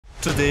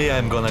Today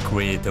I'm gonna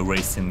create a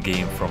racing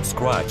game from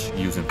scratch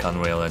using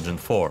Unreal Engine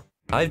 4.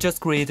 I've just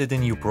created a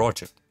new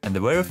project, and the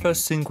very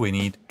first thing we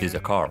need is a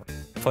car.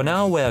 For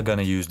now we are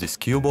gonna use this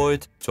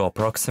cuboid to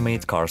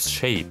approximate car's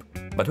shape,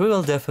 but we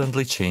will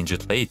definitely change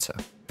it later.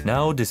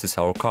 Now this is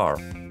our car,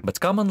 but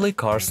commonly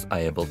cars are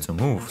able to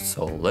move,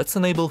 so let's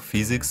enable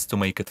physics to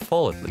make it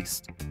fall at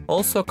least.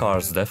 Also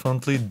cars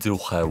definitely do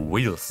have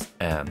wheels,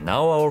 and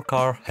now our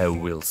car have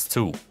wheels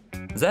too.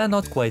 They are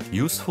not quite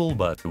useful,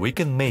 but we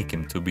can make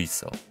him to be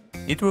so.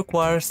 It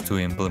requires to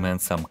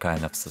implement some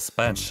kind of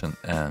suspension,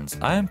 and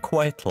I am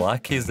quite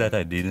lucky that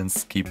I didn't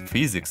skip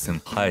physics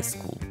in high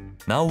school.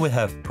 Now we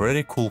have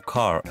pretty cool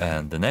car,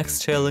 and the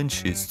next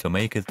challenge is to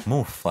make it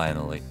move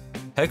finally.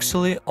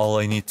 Actually, all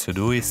I need to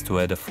do is to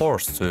add a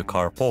force to a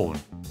car pole,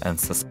 and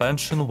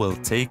suspension will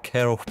take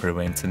care of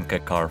preventing a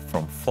car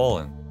from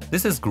falling.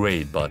 This is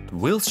great, but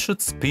wheels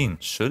should spin,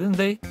 shouldn't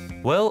they?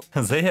 Well,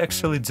 they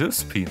actually do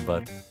spin,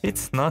 but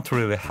it's not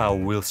really how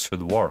wheels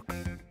should work.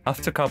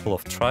 After a couple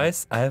of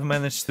tries, I have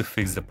managed to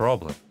fix the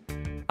problem.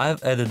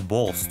 I've added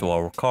balls to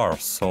our car,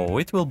 so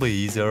it will be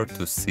easier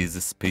to see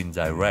the spin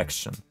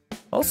direction.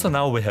 Also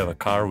now we have a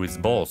car with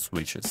balls,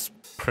 which is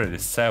pretty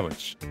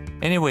savage.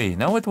 Anyway,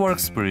 now it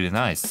works pretty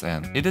nice,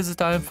 and it is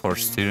time for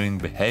steering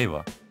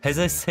behavior. As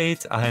I said,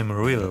 I am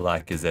really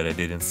lucky that I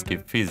didn't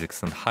skip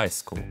physics in high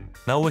school.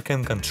 Now we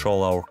can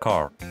control our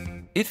car.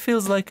 It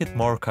feels like it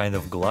more kind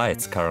of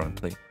glides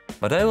currently,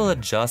 but I will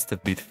adjust a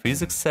bit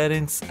physics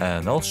settings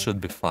and all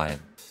should be fine.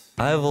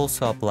 I have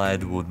also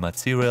applied wood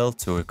material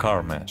to a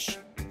car mesh.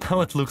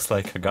 Now it looks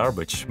like a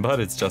garbage, but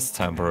it's just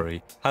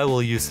temporary. I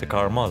will use a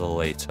car model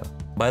later.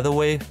 By the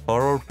way,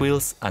 forward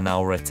wheels are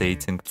now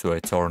rotating to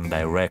a turn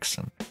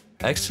direction.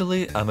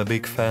 Actually, I'm a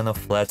big fan of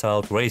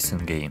flat-out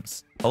racing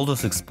games. All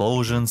those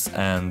explosions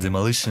and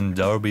demolition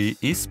derby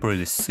is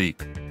pretty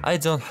sick. I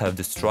don't have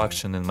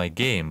destruction in my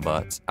game,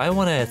 but I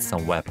wanna add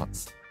some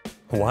weapons.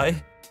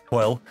 Why?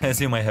 Well,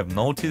 as you may have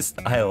noticed,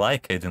 I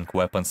like adding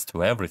weapons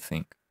to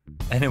everything.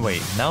 Anyway,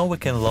 now we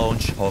can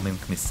launch homing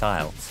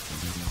missiles.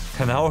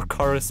 And our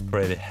car is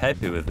pretty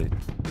happy with it.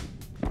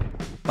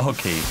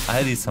 Okay,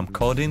 I did some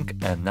coding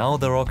and now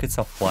the rockets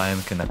are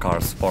flying in the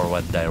car's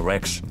forward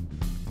direction.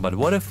 But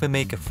what if we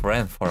make a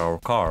friend for our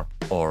car?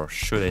 Or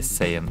should I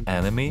say an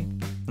enemy?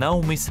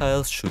 Now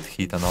missiles should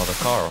hit another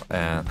car,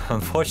 and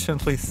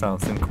unfortunately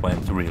something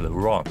went really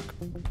wrong.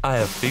 I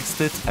have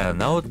fixed it and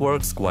now it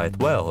works quite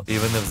well,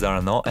 even if there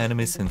are no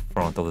enemies in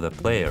front of the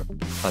player.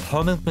 But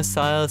homing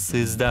missiles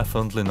is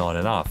definitely not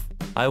enough.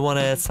 I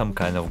wanna add some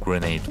kind of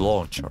grenade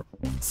launcher.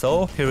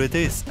 So here it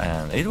is,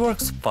 and it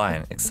works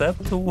fine,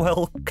 except,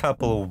 well,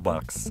 couple of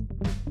bugs.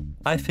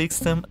 I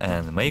fixed them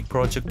and make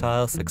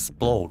projectiles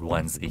explode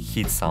once they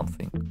hit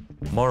something.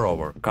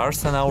 Moreover,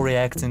 cars are now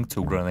reacting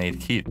to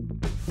grenade hit.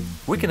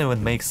 We can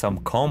even make some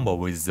combo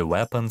with the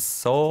weapons,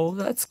 so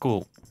that's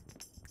cool.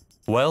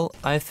 Well,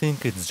 I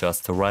think it's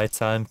just the right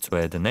time to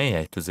add an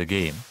AI to the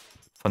game.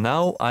 For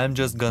now, I'm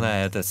just gonna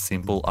add a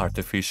simple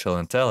artificial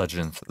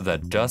intelligence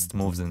that just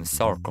moves in a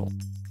circle.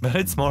 But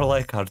it's more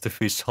like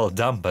artificial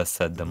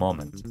dumbass at the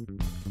moment.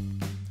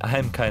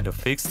 I'm kind of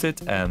fixed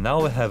it, and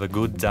now we have a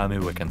good dummy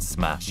we can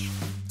smash.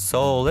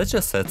 So let's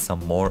just add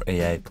some more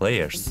AI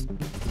players.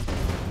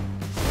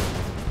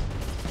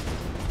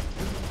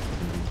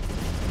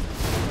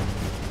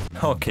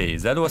 Okay,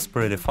 that was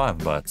pretty fun,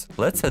 but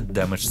let's add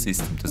damage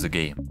system to the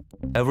game.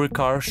 Every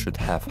car should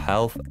have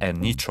health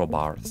and nitro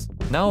bars.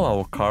 Now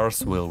our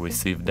cars will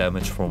receive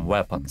damage from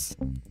weapons.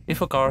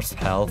 If a car's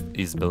health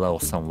is below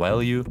some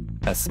value,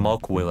 a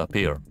smoke will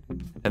appear.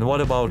 And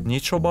what about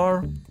nitro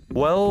bar?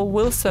 Well,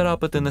 we'll set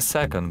up it in a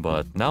second,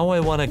 but now I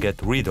wanna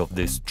get rid of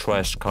these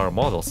trash car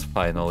models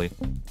finally.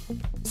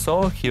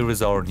 So here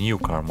is our new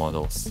car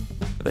models.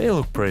 They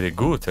look pretty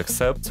good,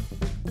 except...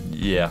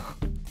 yeah.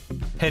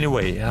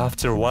 Anyway,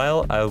 after a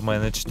while I've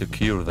managed to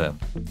cure them.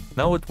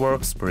 Now it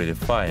works pretty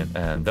fine,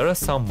 and there are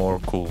some more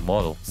cool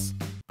models.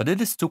 But it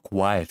is too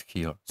quiet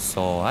here,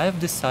 so I've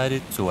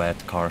decided to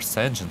add car's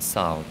engine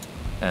sound,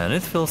 and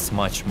it feels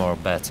much more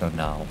better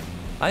now.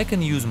 I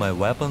can use my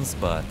weapons,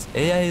 but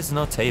AI is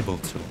not able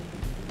to.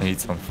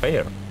 It's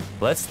unfair.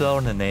 Let's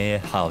learn an AI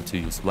how to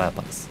use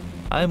weapons.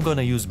 I'm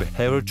gonna use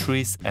behavior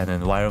trees and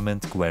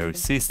environment query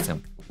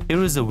system.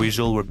 Here is a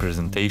visual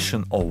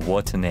representation of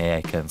what an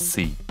AI can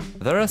see.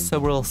 There are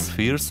several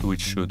spheres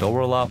which should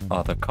overlap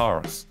other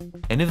cars,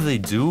 and if they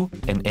do,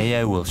 an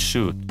AI will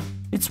shoot.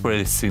 It's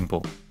pretty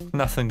simple.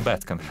 Nothing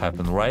bad can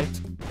happen, right?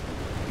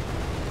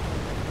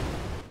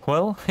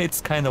 Well,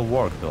 it's kind of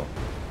work though.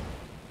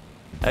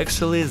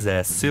 Actually,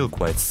 they're still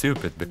quite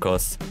stupid,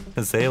 because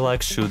they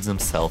like shoot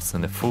themselves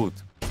in the foot.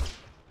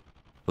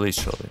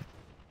 Literally.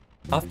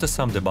 After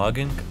some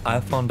debugging,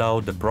 I found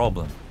out the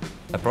problem.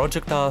 A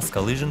projectile's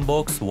collision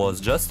box was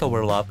just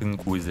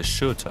overlapping with the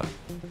shooter.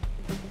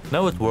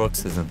 Now it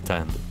works as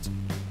intended.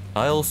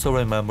 I also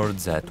remembered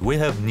that we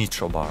have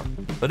nitro bar,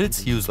 but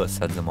it's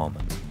useless at the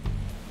moment.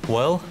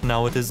 Well,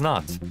 now it is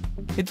not.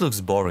 It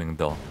looks boring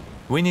though.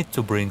 We need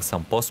to bring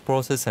some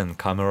post-process and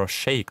camera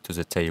shake to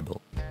the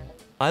table.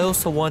 I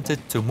also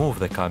wanted to move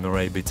the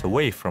camera a bit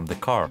away from the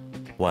car.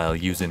 while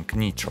using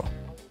nitro.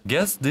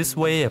 Guess this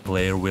way a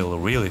player will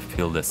really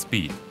feel the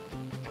speed.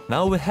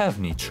 Now we have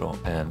nitro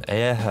and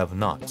AI have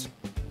not.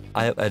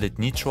 I have added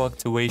nitro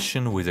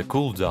activation with a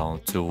cooldown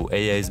to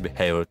AI's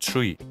behavior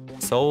tree,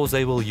 so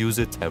they will use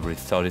it every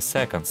 30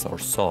 seconds or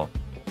so.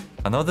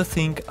 Another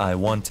thing I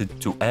wanted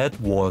to add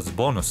was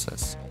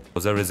bonuses.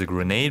 There is a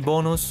grenade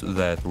bonus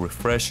that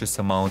refreshes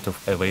amount of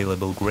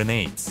available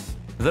grenades.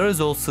 There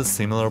is also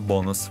similar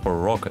bonus for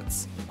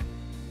rockets.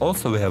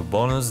 Also we have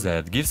bonus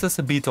that gives us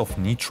a bit of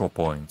nitro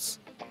points.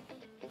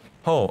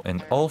 Oh,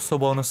 and also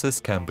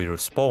bonuses can be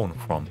respawned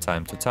from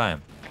time to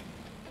time.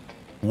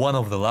 One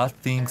of the last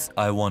things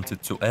I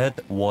wanted to add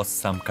was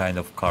some kind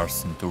of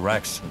cars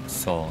interaction,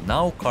 so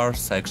now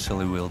cars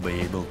actually will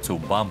be able to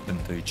bump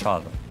into each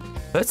other.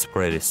 That's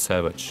pretty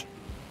savage.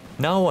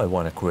 Now I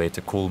wanna create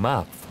a cool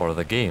map for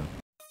the game.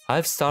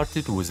 I've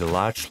started with a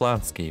large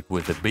landscape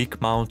with a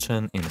big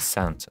mountain in the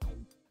center.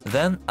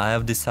 Then I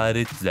have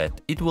decided that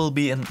it will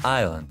be an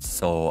island,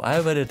 so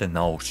I've added an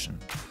ocean.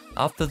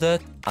 After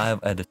that, I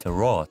have added a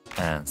road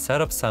and set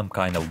up some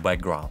kind of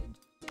background.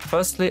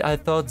 Firstly, I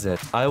thought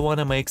that I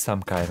wanna make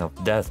some kind of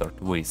desert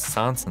with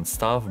suns and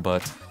stuff,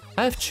 but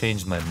I've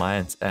changed my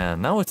mind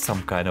and now it's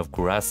some kind of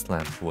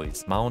grassland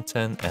with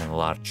mountain and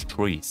large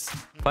trees.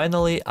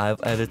 Finally,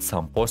 I've added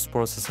some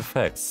post-process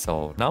effects,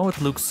 so now it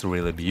looks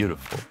really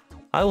beautiful.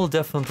 I will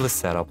definitely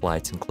set up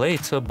lighting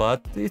later,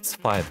 but it's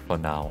fine for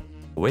now.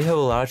 We have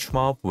a large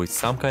map with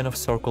some kind of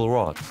circle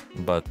road,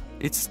 but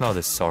it's not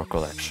a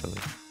circle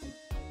actually.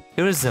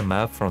 Here is the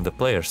map from the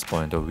player's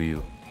point of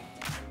view.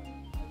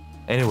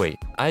 Anyway,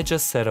 I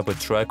just set up a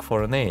track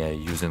for an AI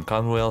using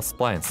Unreal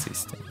spline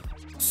system.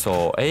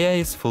 So AI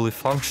is fully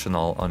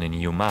functional on a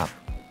new map.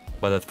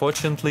 But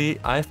unfortunately,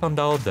 I found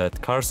out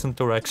that cars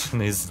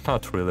interaction is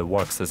not really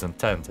works as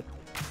intended.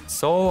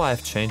 So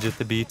I've changed it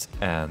a bit,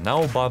 and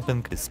now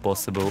bumping is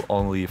possible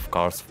only if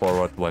cars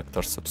forward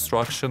vector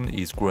subtraction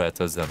is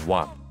greater than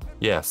 1.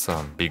 Yeah,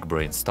 some big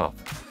brain stuff.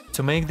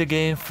 To make the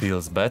game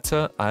feels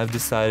better, I've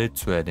decided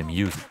to add a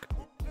music.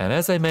 And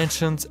as I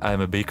mentioned,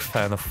 I'm a big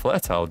fan of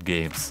flat-out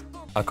games.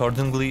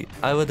 Accordingly,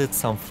 I've added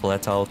some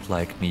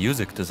flat-out-like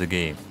music to the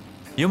game.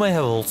 You may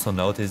have also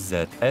noticed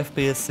that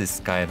FPS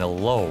is kinda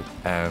low,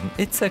 and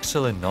it's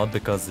actually not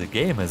because the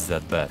game is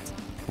that bad.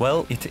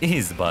 Well, it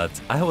is, but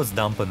I was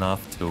dumb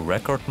enough to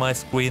record my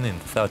screen in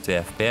 30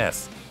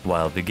 FPS,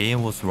 while the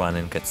game was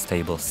running at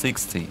stable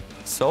 60.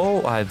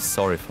 So I'm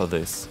sorry for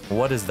this,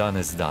 what is done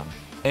is done.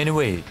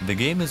 Anyway, the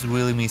game is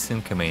really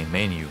missing a main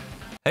menu.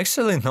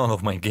 Actually, none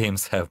of my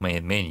games have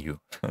main menu.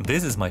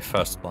 This is my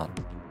first one.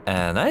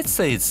 And I'd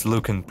say it's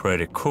looking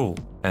pretty cool.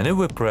 And if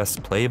we press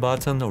play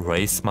button,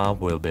 race map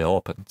will be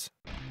opened.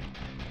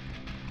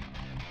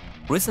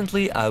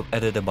 Recently I've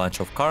added a bunch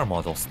of car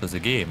models to the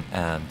game,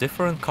 and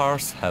different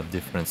cars have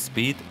different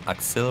speed,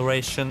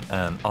 acceleration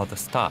and other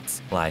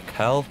stats, like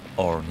health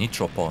or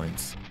nitro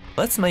points.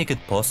 Let's make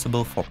it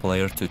possible for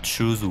player to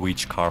choose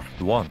which car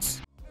he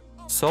wants.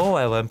 So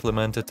I've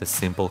implemented a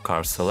simple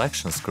car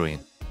selection screen.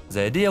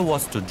 The idea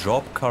was to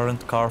drop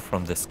current car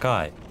from the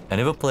sky,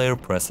 and if a player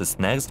presses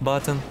next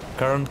button,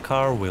 current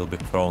car will be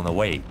thrown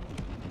away.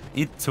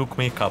 It took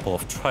me a couple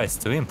of tries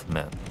to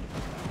implement.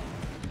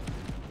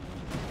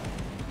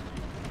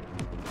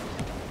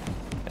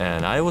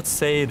 And I would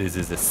say this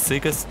is the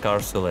sickest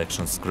car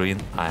selection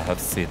screen I have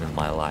seen in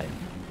my life.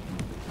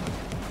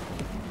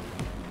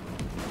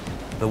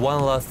 The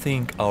one last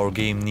thing our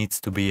game needs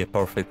to be a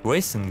perfect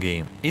racing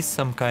game is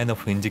some kind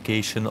of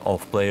indication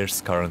of player's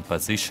current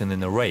position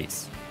in a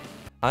race.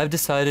 I've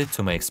decided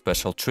to make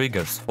special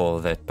triggers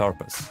for that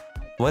purpose.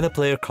 When a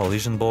player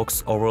collision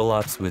box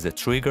overlaps with a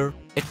trigger,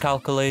 it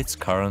calculates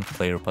current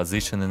player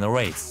position in a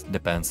race,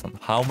 depends on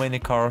how many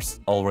cars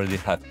already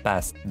have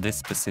passed this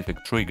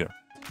specific trigger.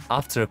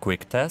 After a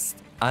quick test,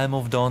 I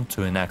moved on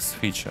to a next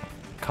feature,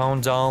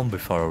 countdown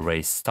before a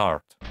race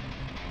start.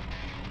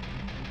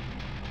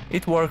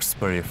 It works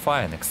pretty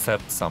fine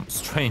except some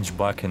strange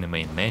bug in the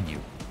main menu.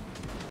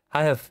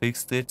 I have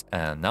fixed it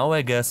and now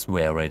I guess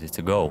we are ready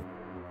to go.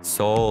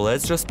 So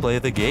let's just play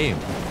the game.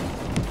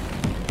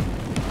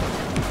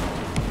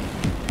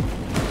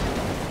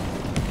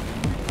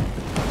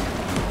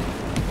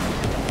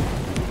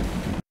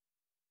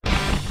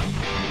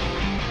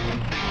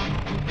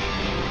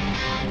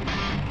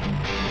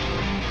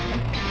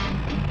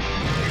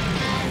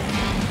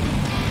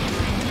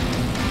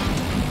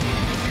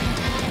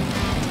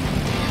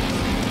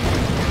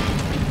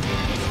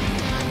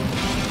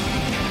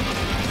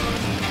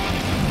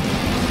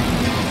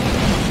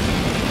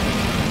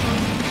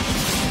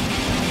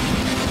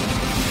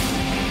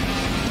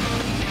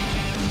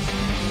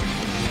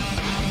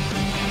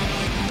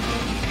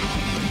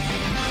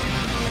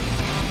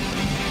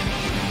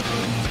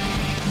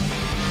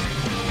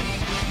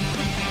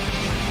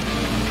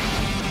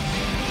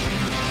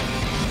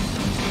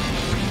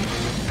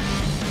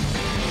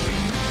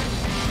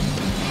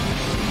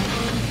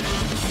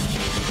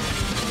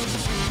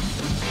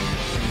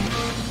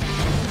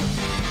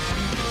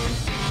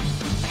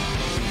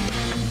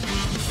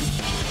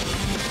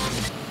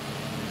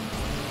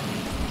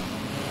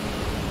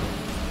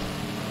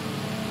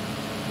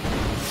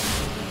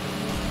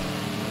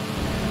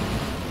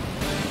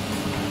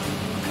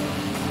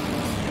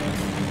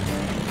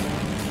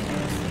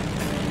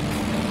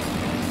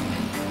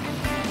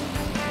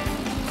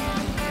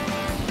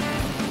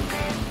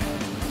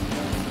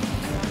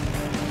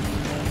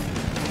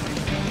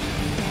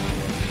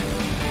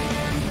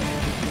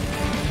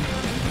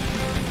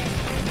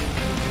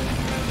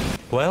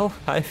 Well,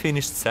 I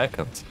finished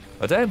second,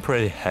 but I'm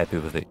pretty happy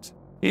with it.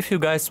 If you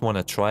guys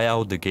wanna try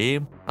out the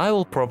game, I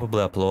will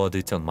probably upload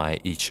it on my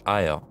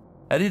itch.io.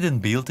 I didn't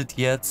build it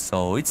yet,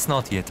 so it's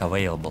not yet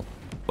available,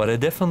 but I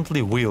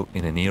definitely will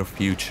in the near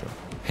future.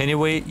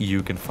 Anyway,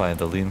 you can find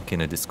the link in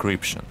the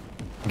description.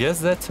 Guess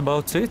that's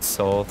about it,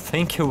 so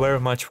thank you very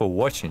much for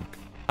watching.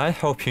 I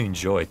hope you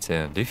enjoyed,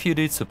 and if you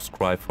did,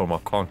 subscribe for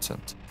more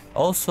content.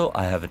 Also,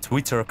 I have a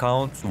Twitter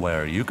account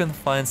where you can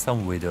find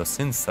some videos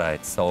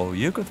inside, so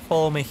you could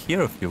follow me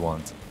here if you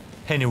want.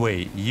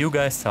 Anyway, you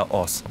guys are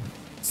awesome.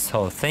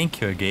 So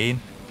thank you again,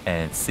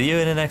 and see you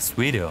in the next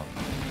video.